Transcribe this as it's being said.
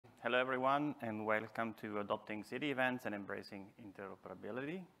Hello everyone, and welcome to Adopting CDEvents and Embracing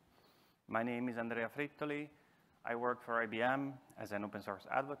Interoperability. My name is Andrea Frittoli. I work for IBM as an open source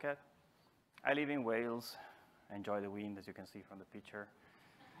advocate. I live in Wales, enjoy the wind as you can see from the picture.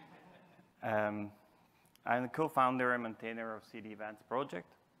 I'm the co-founder and maintainer of CDEvents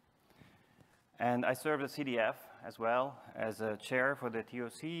project. And I serve the CDF as well as a chair for the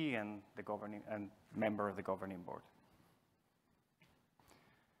TOC and the governing and member of the governing board.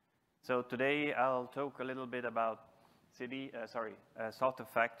 So today I'll talk a little bit about software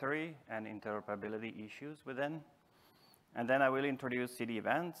factory and interoperability issues within. And then I will introduce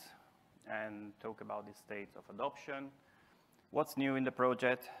CDEvents and talk about the states of adoption, what's new in the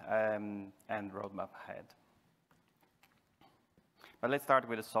project, and roadmap ahead. But let's start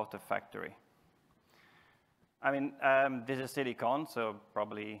with the software factory. I mean, this is CDCon, so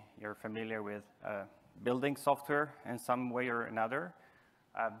probably you're familiar with building software in some way or another.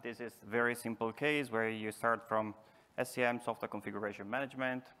 This is a very simple case where you start from SCM, software configuration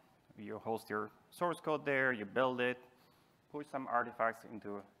management. You host your source code there, you build it, push some artifacts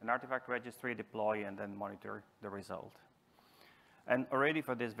into an artifact registry, deploy, and then monitor the result. And already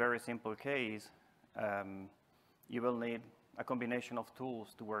for this very simple case, you will need a combination of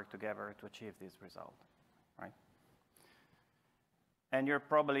tools to work together to achieve this result, right? And you're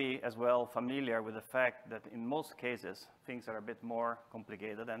probably as well familiar with the fact that in most cases, things are a bit more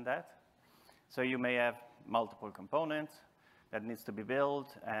complicated than that. So you may have multiple components that needs to be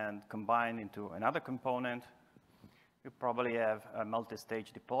built and combined into another component. You probably have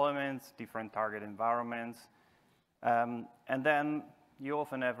multi-stage deployments, different target environments. And then you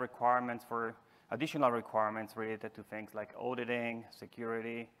often have requirements for additional requirements related to things like auditing,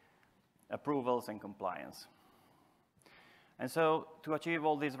 security, approvals, and compliance. And so to achieve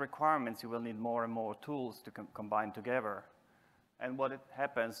all these requirements, you will need more and more tools to combine together. And what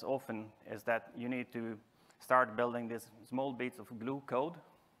happens often is that you need to start building these small bits of glue code,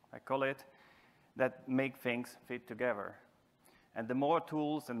 I call it, that make things fit together. And the more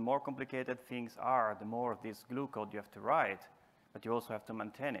tools and more complicated things are, the more of this glue code you have to write, but you also have to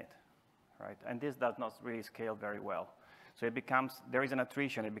maintain it, right? And this does not really scale very well. So it becomes, there is an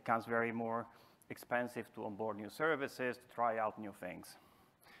attrition, it becomes very more expensive to onboard new services, to try out new things.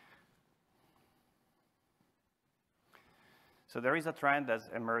 So there is a trend that's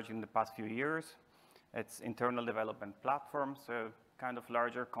emerged in the past few years. It's internal development platforms. So kind of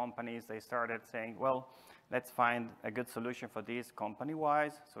larger companies, they started saying, well, let's find a good solution for this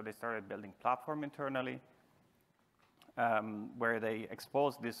company-wise. So they started building platform internally where they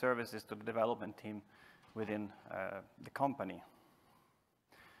expose these services to the development team within the company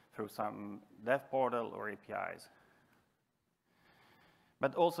through some dev portal or APIs.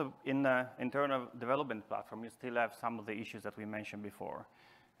 But also in the internal development platform, you still have some of the issues that we mentioned before.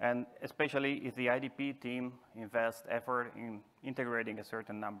 And especially if the IDP team invests effort in integrating a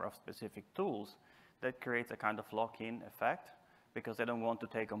certain number of specific tools, that creates a kind of lock-in effect because they don't want to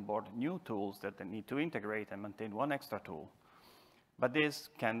take on board new tools that they need to integrate and maintain one extra tool. But this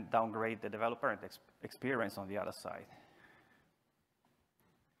can downgrade the developer experience on the other side.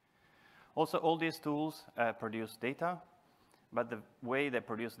 Also, all these tools produce data, but the way they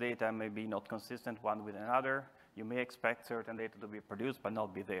produce data may be not consistent one with another. You may expect certain data to be produced but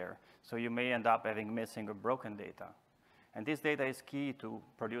not be there. So you may end up having missing or broken data. And this data is key to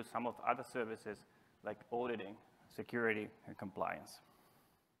produce some of other services like auditing, security, and compliance.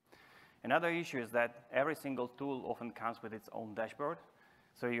 Another issue is that every single tool often comes with its own dashboard.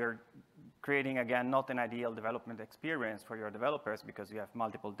 So you're creating, again, not an ideal development experience for your developers because you have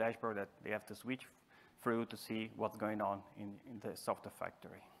multiple dashboards that they have to switch through to see what's going on in the software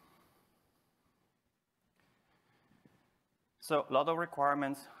factory. So a lot of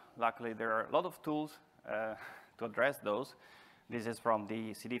requirements. Luckily, there are a lot of tools to address those. This is from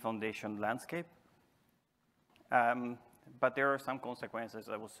the CD Foundation landscape. But there are some consequences,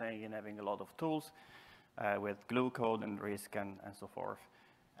 I was saying, in having a lot of tools with glue code and risk and so forth.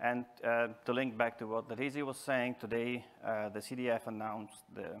 And to link back to what Daisy was saying, today the CDF announced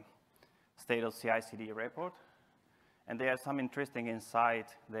the State of CI/CD report. And there are some interesting insight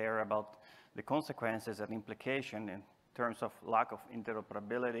there about the consequences and implication in terms of lack of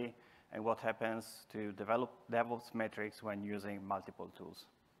interoperability and what happens to develop DevOps metrics when using multiple tools.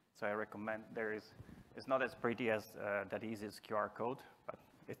 So I recommend it's not as pretty as that easy's QR code, but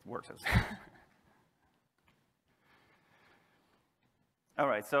it works as All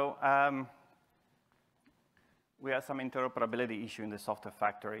right, so we have some interoperability issue in the software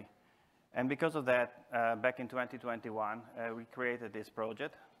factory. And because of that, back in 2021, we created this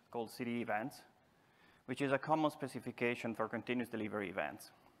project called CDEvents, which is a common specification for continuous delivery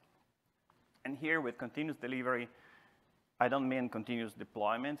events. And here with continuous delivery, I don't mean continuous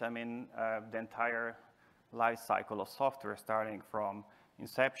deployment. I mean the entire life cycle of software, starting from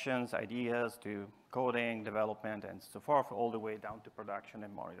inceptions, ideas, to coding, development, and so forth, all the way down to production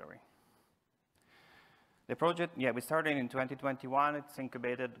and monitoring. The project, yeah, we started in 2021. It's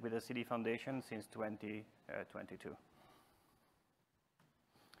incubated with the CD Foundation since 2022.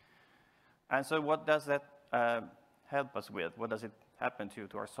 And so what does that help us with? What does it happen to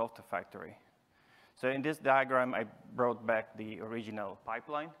our software factory? So in this diagram, I brought back the original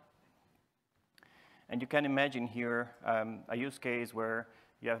pipeline. And you can imagine here a use case where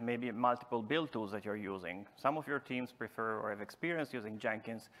you have maybe multiple build tools that you're using. Some of your teams prefer or have experience using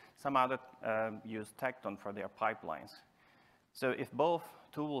Jenkins. Some other use Tekton for their pipelines. So if both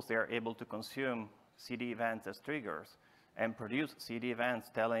tools, they are able to consume CDEvents as triggers and produce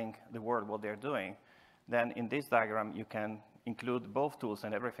CDEvents telling the world what they're doing, then in this diagram, you can include both tools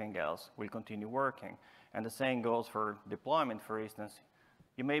and everything else will continue working. And the same goes for deployment, for instance.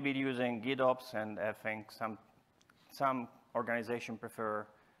 You may be using GitOps, and I think some organizations prefer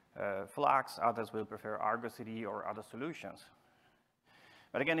Flux, others will prefer ArgoCD or other solutions.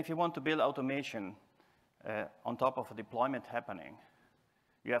 But again, if you want to build automation on top of a deployment happening,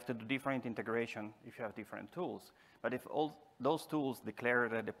 you have to do different integration if you have different tools. But if all those tools declare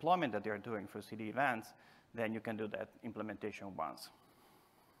the deployment that they're doing for CDEvents, then you can do that implementation once.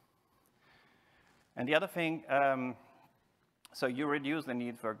 And the other thing, so you reduce the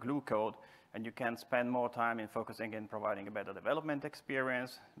need for glue code, and you can spend more time in focusing in providing a better development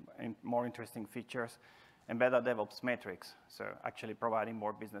experience, and more interesting features, and better DevOps metrics, so actually providing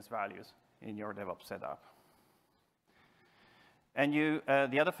more business values in your DevOps setup. And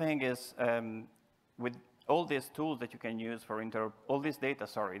the other thing is, with all these tools that you can use for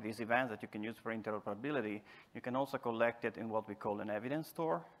these events that you can use for interoperability, you can also collect it in what we call an evidence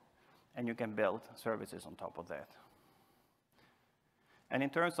store, and you can build services on top of that. And in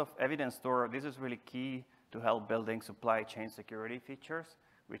terms of evidence store, this is really key to help building supply chain security features,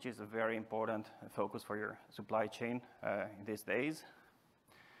 which is a very important focus for your supply chain these days.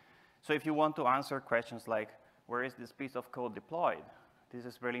 So if you want to answer questions like, where is this piece of code deployed? This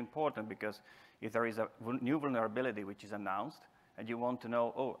is really important, because if there is a new vulnerability which is announced, and you want to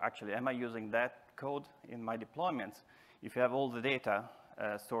know, oh, actually, am I using that code in my deployments? If you have all the data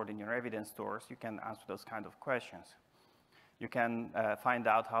stored in your evidence stores, you can answer those kind of questions. You can find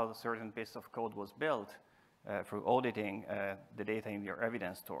out how a certain piece of code was built through auditing the data in your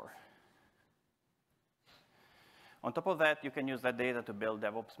evidence store. On top of that, you can use that data to build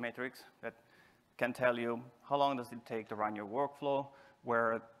DevOps metrics that can tell you how long does it take to run your workflow,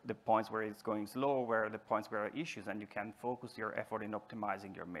 where are the points where it's going slow, where are the points where there are issues, and you can focus your effort in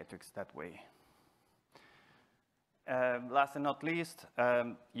optimizing your metrics that way. Last and not least,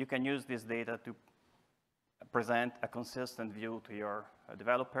 you can use this data to present a consistent view to your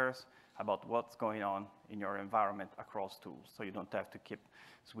developers about what's going on in your environment across tools, so you don't have to keep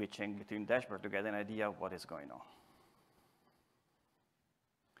switching between dashboards to get an idea of what is going on.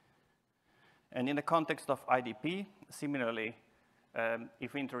 And in the context of IDP, similarly,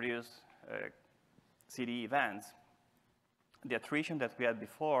 if we introduce CDEvents, the attrition that we had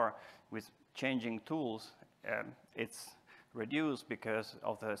before with changing tools, it's reduced because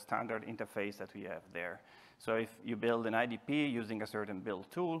of the standard interface that we have there. So if you build an IDP using a certain build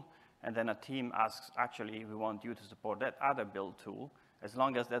tool, and then a team asks, actually, we want you to support that other build tool, as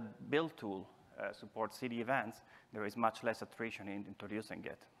long as that build tool supports CDEvents, there is much less attrition in introducing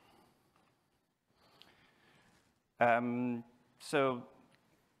it. So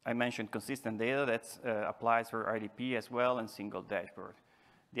I mentioned consistent data that applies for IDP as well, and single dashboard.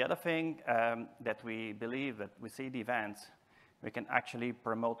 The other thing that we believe that with CDEvents, we can actually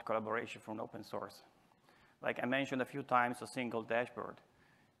promote collaboration from open source. Like I mentioned a few times, a single dashboard.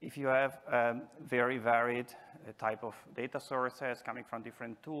 If you have very varied type of data sources coming from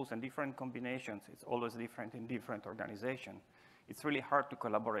different tools and different combinations, it's always different in different organizations. It's really hard to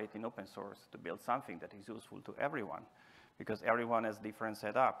collaborate in open source to build something that is useful to everyone, because everyone has different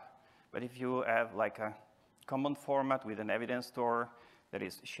setup. But if you have like a common format with an evidence store that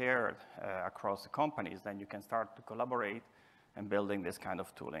is shared across the companies, then you can start to collaborate and building this kind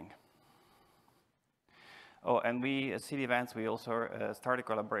of tooling. Oh, and we, at CDEvents, we also started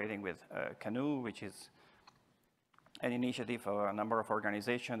collaborating with Canoe, which is an initiative of a number of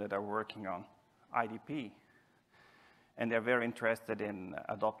organizations that are working on IDP. And they're very interested in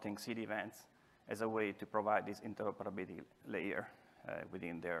adopting CDEvents as a way to provide this interoperability layer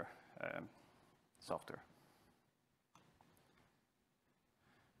within their software.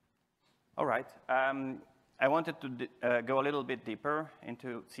 All right. I wanted to go a little bit deeper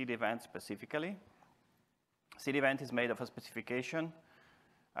into CDEvents specifically. CDEvent is made of a specification,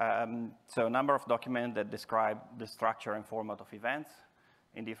 so a number of documents that describe the structure and format of events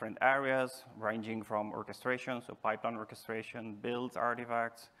in different areas, ranging from orchestration, so pipeline orchestration, builds,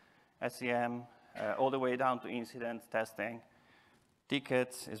 artifacts, SCM, all the way down to incidents, testing.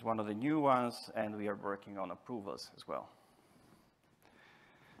 Tickets is one of the new ones, and we are working on approvals as well.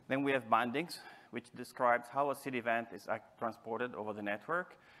 Then we have bindings, which describes how a CDEvent is transported over the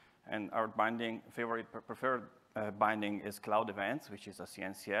network. And our preferred binding is Cloud Events, which is a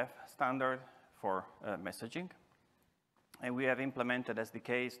CNCF standard for messaging. And we have implemented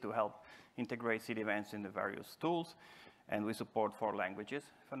SDKs to help integrate CDEvents in the various tools. And we support 4 languages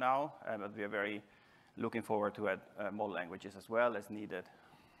for now, but we are very looking forward to add more languages as well as needed.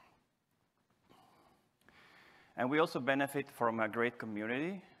 And we also benefit from a great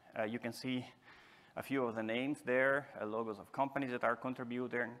community. You can see a few of the names there, logos of companies that are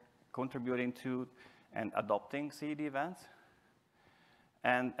contributing to and adopting CDEvents.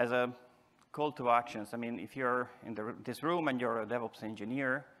 And as a call to actions, I mean, if you're in this room and you're a DevOps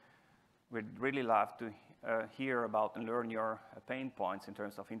engineer, we'd really love to hear about and learn your pain points in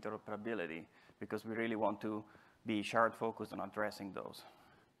terms of interoperability, because we really want to be shared focused on addressing those.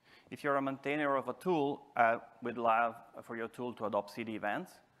 If you're a maintainer of a tool, we'd love for your tool to adopt CDEvents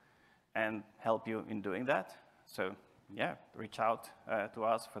and help you in doing that. So yeah, reach out to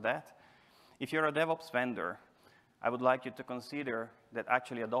us for that. If you're a DevOps vendor, I would like you to consider that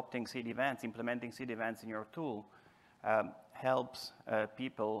actually adopting CDEvents, implementing CDEvents in your tool helps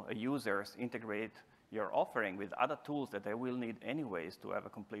people, users, integrate your offering with other tools that they will need anyways to have a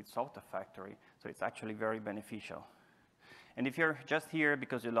complete software factory. So it's actually very beneficial. And if you're just here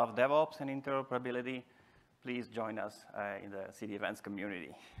because you love DevOps and interoperability, please join us in the CDEvents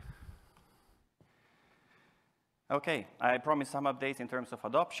community. Okay, I promised some updates in terms of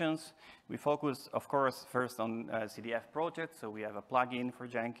adoptions. We focus, of course, first on CDF projects. So we have a plugin for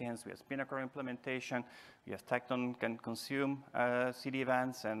Jenkins, we have Spinnaker implementation, we have Tekton can consume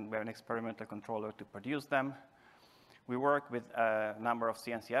CDEvents, and we have an experimental controller to produce them. We work with a number of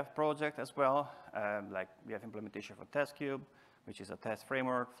CNCF projects as well, like we have implementation for TestKube, which is a test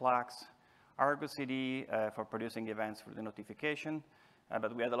framework, Flux, ArgoCD for producing events for the notification.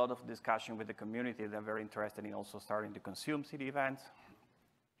 But we had a lot of discussion with the community. They're very interested in also starting to consume CDEvents.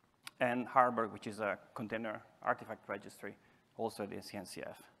 And Harbor, which is a container artifact registry, also the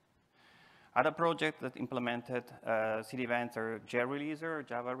CNCF. Other projects that implemented CDEvents are JReleaser,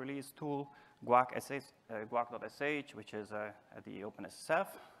 Java release tool, guac.sh, which is at the OpenSSF.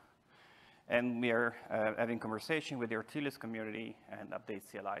 And we are having conversation with the Artilius community and update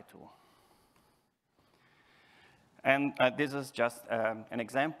CLI tool. And this is just an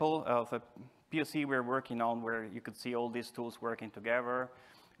example of a POC we're working on where you could see all these tools working together.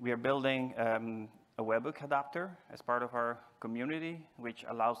 We are building a webhook adapter as part of our community, which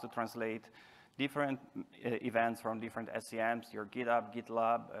allows to translate different events from different SCMs, your GitHub,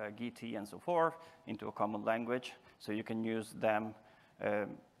 GitLab, Git, and so forth, into a common language. So you can use them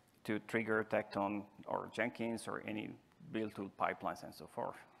to trigger Tekton or Jenkins or any build tool pipelines and so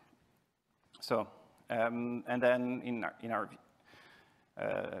forth. So. And then in our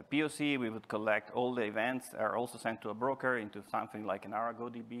POC, we would collect all the events are also sent to a broker into something like an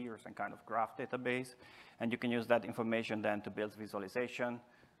ArgoDB or some kind of graph database. And you can use that information then to build visualization.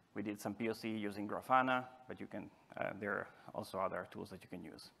 We did some POC using Grafana, but you can, there are also other tools that you can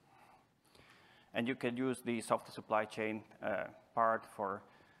use. And you can use the software supply chain part for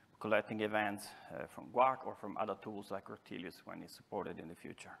collecting events from Guac or from other tools like Artilius when it's supported in the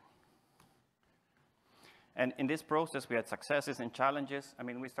future. And in this process, we had successes and challenges. I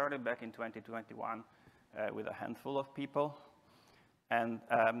mean, we started back in 2021 with a handful of people. And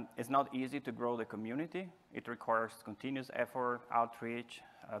it's not easy to grow the community. It requires continuous effort, outreach,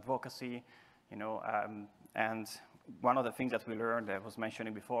 advocacy, you know. And one of the things that we learned, I was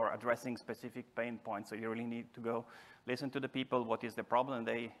mentioning before, addressing specific pain points. So you really need to go listen to the people, what is the problem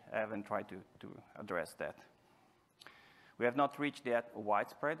they have, and try to address that. We have not reached yet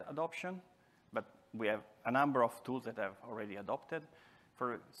widespread adoption, but we have a number of tools that have already adopted.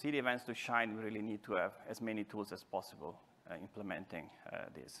 For CDEvents to shine, we really need to have as many tools as possible implementing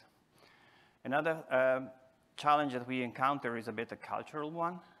this. Another challenge that we encounter is a bit a cultural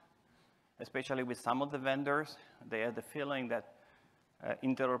one, especially with some of the vendors. They have the feeling that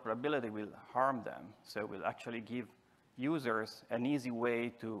interoperability will harm them. So it will actually give users an easy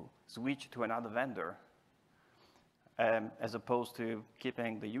way to switch to another vendor, as opposed to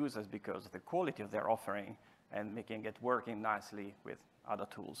keeping the users because of the quality of their offering and making it working nicely with other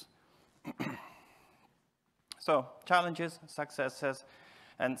tools. So challenges, successes,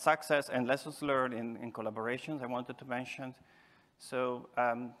 and success and lessons learned in collaborations I wanted to mention. So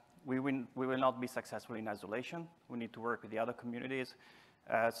we will not be successful in isolation. We need to work with the other communities.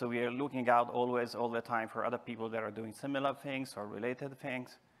 So we are looking out always, all the time, for other people that are doing similar things or related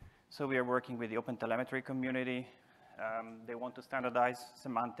things. So we are working with the OpenTelemetry community. They want to standardize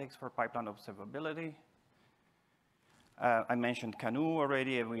semantics for pipeline observability. I mentioned Canoe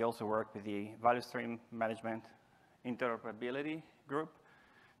already, and we also work with the value stream management interoperability group,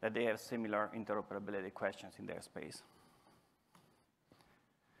 that they have similar interoperability questions in their space.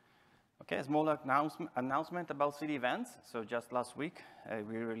 Okay, a small announcement about CDEvents. So just last week,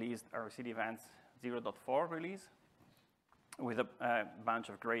 we released our CDEvents 0.4 release with a bunch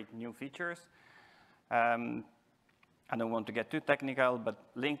of great new features. I don't want to get too technical, but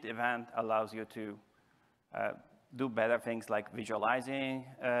linked event allows you to do better things like visualizing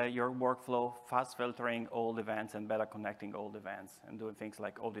your workflow, fast filtering old events, and better connecting old events, and doing things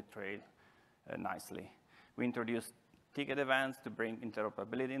like audit trail nicely. We introduced ticket events to bring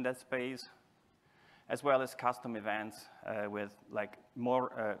interoperability in that space, as well as custom events with like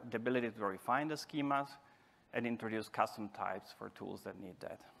more the ability to refine the schemas and introduce custom types for tools that need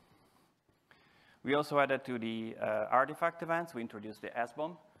that. We also added to the artifact events. We introduced the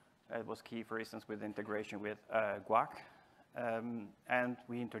SBOM. It was key, for instance, with integration with Guac. And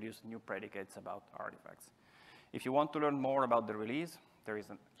we introduced new predicates about artifacts. If you want to learn more about the release, there is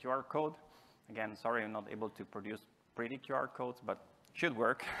a QR code. Again, sorry I'm not able to produce pretty QR codes, but it should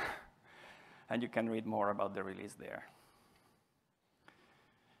work. And you can read more about the release there.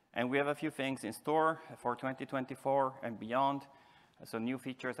 And we have a few things in store for 2024 and beyond. So new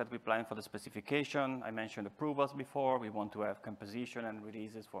features that we plan for the specification. I mentioned approvals before. We want to have composition and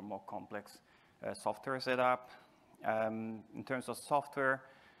releases for more complex software setup. In terms of software,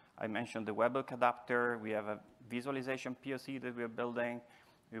 I mentioned the webhook adapter. We have a visualization POC that we're building.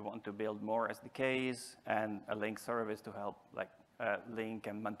 We want to build more SDKs and a link service to help like link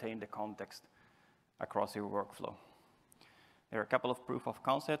and maintain the context across your workflow. There are a couple of proof of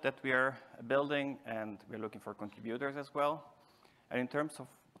concept that we are building, and we're looking for contributors as well. And in terms of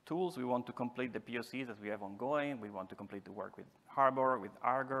tools, we want to complete the POCs that we have ongoing. We want to complete the work with Harbor, with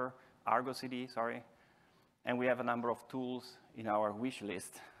ArgoCD, sorry. And we have a number of tools in our wish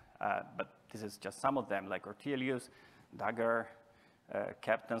list, but this is just some of them, like Ortelius, Dagger,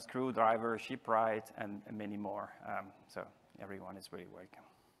 Captain Screwdriver, Shipwright, and many more. So everyone is really welcome.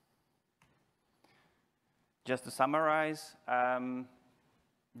 Just to summarize,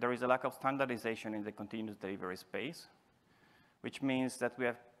 there is a lack of standardization in the continuous delivery space, which means that we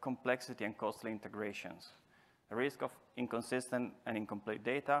have complexity and costly integrations, a risk of inconsistent and incomplete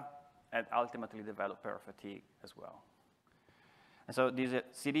data, and ultimately developer fatigue as well. And so these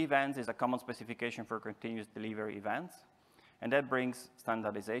CDEvents is a common specification for continuous delivery events, and that brings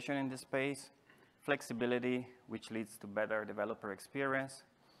standardization in this space, flexibility, which leads to better developer experience,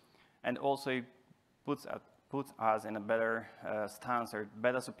 and also puts us in a better stance, or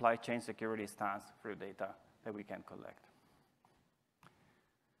better supply chain security stance through data that we can collect.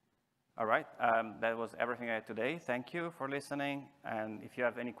 All right, that was everything I had today. Thank you for listening. And if you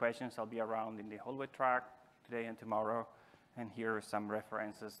have any questions, I'll be around in the hallway track today and tomorrow. And here are some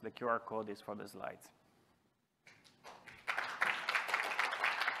references. The QR code is for the slides.